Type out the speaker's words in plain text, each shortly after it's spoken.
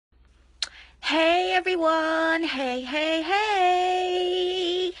Hey everyone, hey.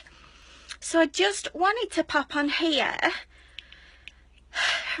 So I just wanted to pop on here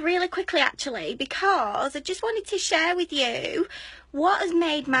really quickly actually, because I just wanted to share with you what has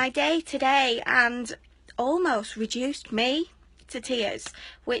made my day today and almost reduced me to tears,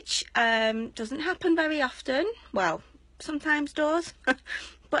 which doesn't happen very often. Well, sometimes does.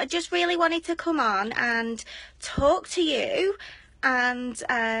 But I just really wanted to come on and talk to you and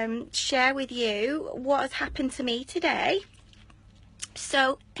share with you what has happened to me today.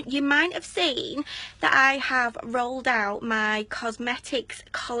 So you might have seen that I have rolled out my cosmetics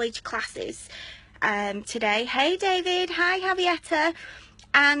college classes today. Hey David, hi Javietta,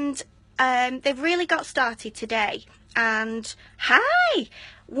 and they've really got started today. And hi,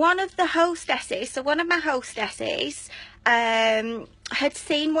 one of my hostesses had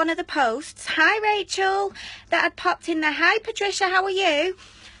seen one of the posts. Hi Rachel, that had popped in there. Hi Patricia, how are you?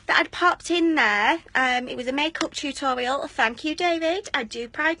 That had popped in there. It was a makeup tutorial. Thank you David, I do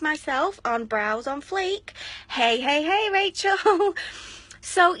pride myself on brows on fleek. Hey Rachel.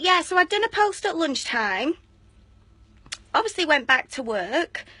 So yeah, so I'd done a post at lunchtime, obviously went back to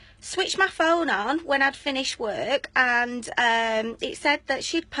work, switched my phone on when I'd finished work, and it said that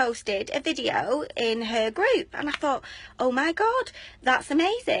she'd posted a video in her group, and I thought, oh my god, that's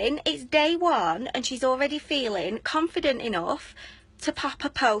amazing. It's day one and she's already feeling confident enough to pop a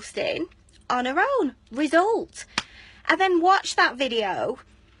post in on her own. Result, I then watched that video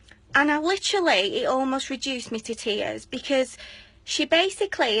and it almost reduced me to tears, because she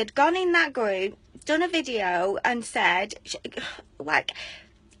basically had gone in that group, done a video and said, like,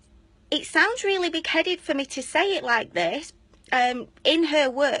 it sounds really big-headed for me to say it like this, in her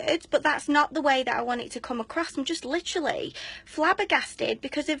words, but that's not the way that I want it to come across. I'm just literally flabbergasted,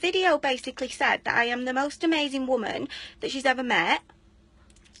 because the video basically said that I am the most amazing woman that she's ever met.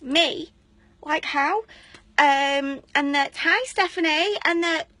 Me? Like how? And that, hi Stephanie, and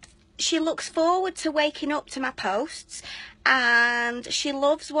that she looks forward to waking up to my posts, and she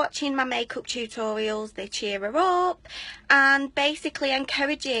loves watching my makeup tutorials. They cheer her up, and basically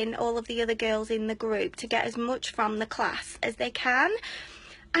encouraging all of the other girls in the group to get as much from the class as they can.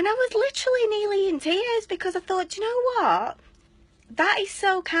 And I was literally nearly in tears, because I thought, do you know what? That is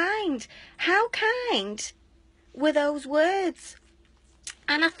so kind. How kind were those words?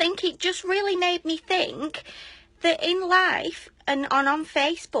 And I think it just really made me think that in life and on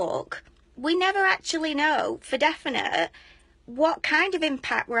Facebook, we never actually know for definite what kind of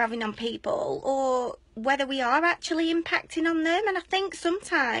impact we're having on people, or whether we are actually impacting on them. And I think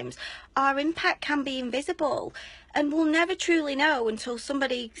sometimes our impact can be invisible, and we'll never truly know until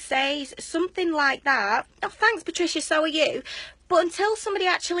somebody says something like that. Oh, thanks Patricia, so are you. But until somebody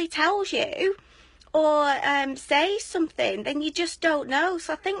actually tells you or says something, then you just don't know.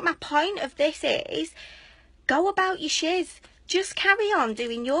 So I think my point of this is, go about your shiz. Just carry on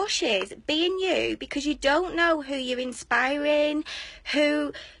doing your shiz, being you, because you don't know who you're inspiring,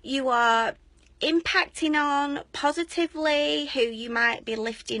 who you are impacting on positively, who you might be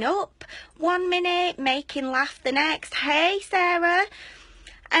lifting up one minute, making laugh the next. Hey Sarah.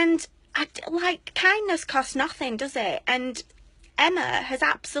 And like, kindness costs nothing, does it? And Emma has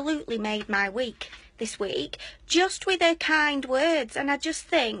absolutely made my week this week, just with her kind words. And I just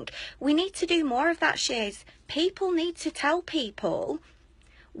think we need to do more of that shiz. People need to tell people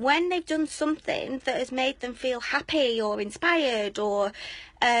when they've done something that has made them feel happy or inspired, or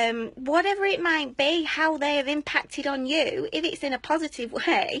whatever it might be, how they have impacted on you. If it's in a positive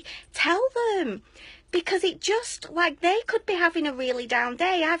way, tell them. Because it just, like, they could be having a really down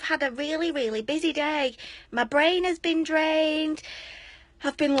day. I've had a really busy day. My brain has been drained.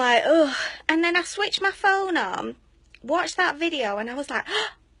 I've been like, ugh. And then I switched my phone on, watched that video, and I was like,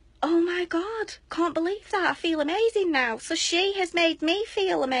 oh my god, can't believe that. I feel amazing now. So she has made me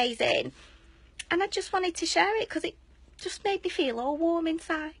feel amazing. And I just wanted to share it, because it just made me feel all warm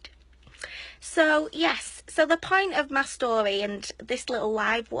inside. So yes, so the point of my story and this little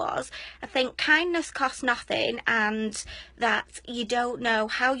live was, I think kindness costs nothing, and that you don't know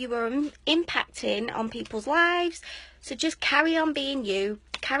how you are impacting on people's lives. So just carry on being you,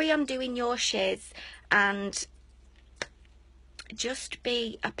 carry on doing your shiz, and just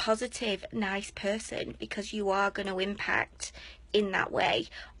be a positive, nice person, because you are going to impact in that way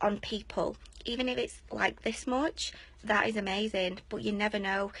on people. Even if it's like this much, that is amazing. But you never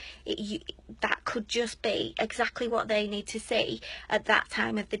know, that could just be exactly what they need to see at that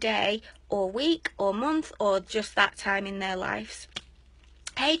time of the day or week or month, or just that time in their lives.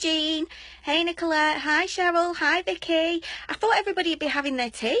 Hey Jean, hey Nicolette, hi Cheryl, hi Vicky. I thought everybody would be having their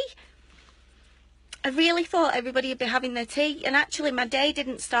tea. I really thought everybody would be having their tea, and actually my day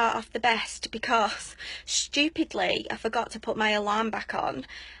didn't start off the best because stupidly I forgot to put my alarm back on,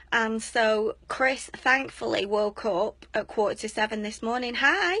 and so Chris thankfully woke up at 7:15 this morning.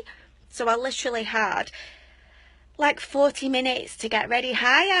 Hi. So I literally had like 40 minutes to get ready.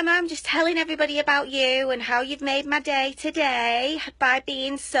 Hi Emma, I'm just telling everybody about you and how you've made my day today by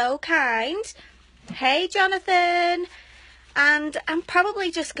being so kind. Hey Jonathan. And I'm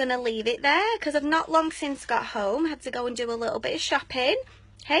probably just going to leave it there because I've not long since got home. Had to go and do a little bit of shopping.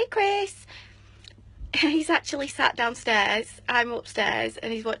 Hey Chris. He's actually sat downstairs. I'm upstairs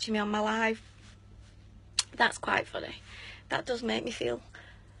and he's watching me on my live. That's quite funny. That does make me feel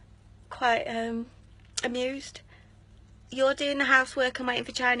quite amused. You're doing the housework and waiting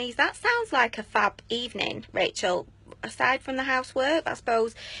for Chinese. That sounds like a fab evening, Rachel. Aside from the housework, I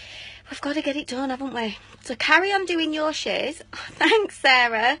suppose we've got to get it done, haven't we? So carry on doing your shiz. Thanks,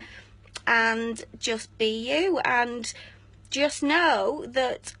 Sarah. And just be you. And just know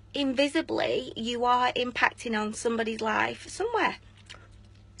that invisibly you are impacting on somebody's life somewhere.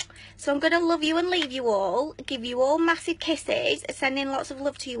 So I'm going to love you and leave you all. Give you all massive kisses. Sending lots of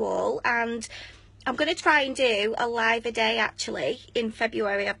love to you all. And I'm going to try and do a live a day actually in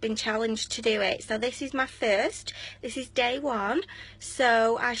February. I've been challenged to do it. So this is my first. This is day 1.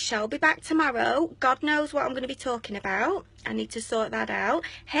 So I shall be back tomorrow. God knows what I'm going to be talking about. I need to sort that out.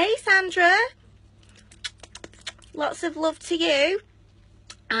 Hey Sandra. Lots of love to you.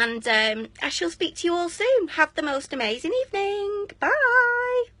 And I shall speak to you all soon. Have the most amazing evening.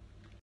 Bye.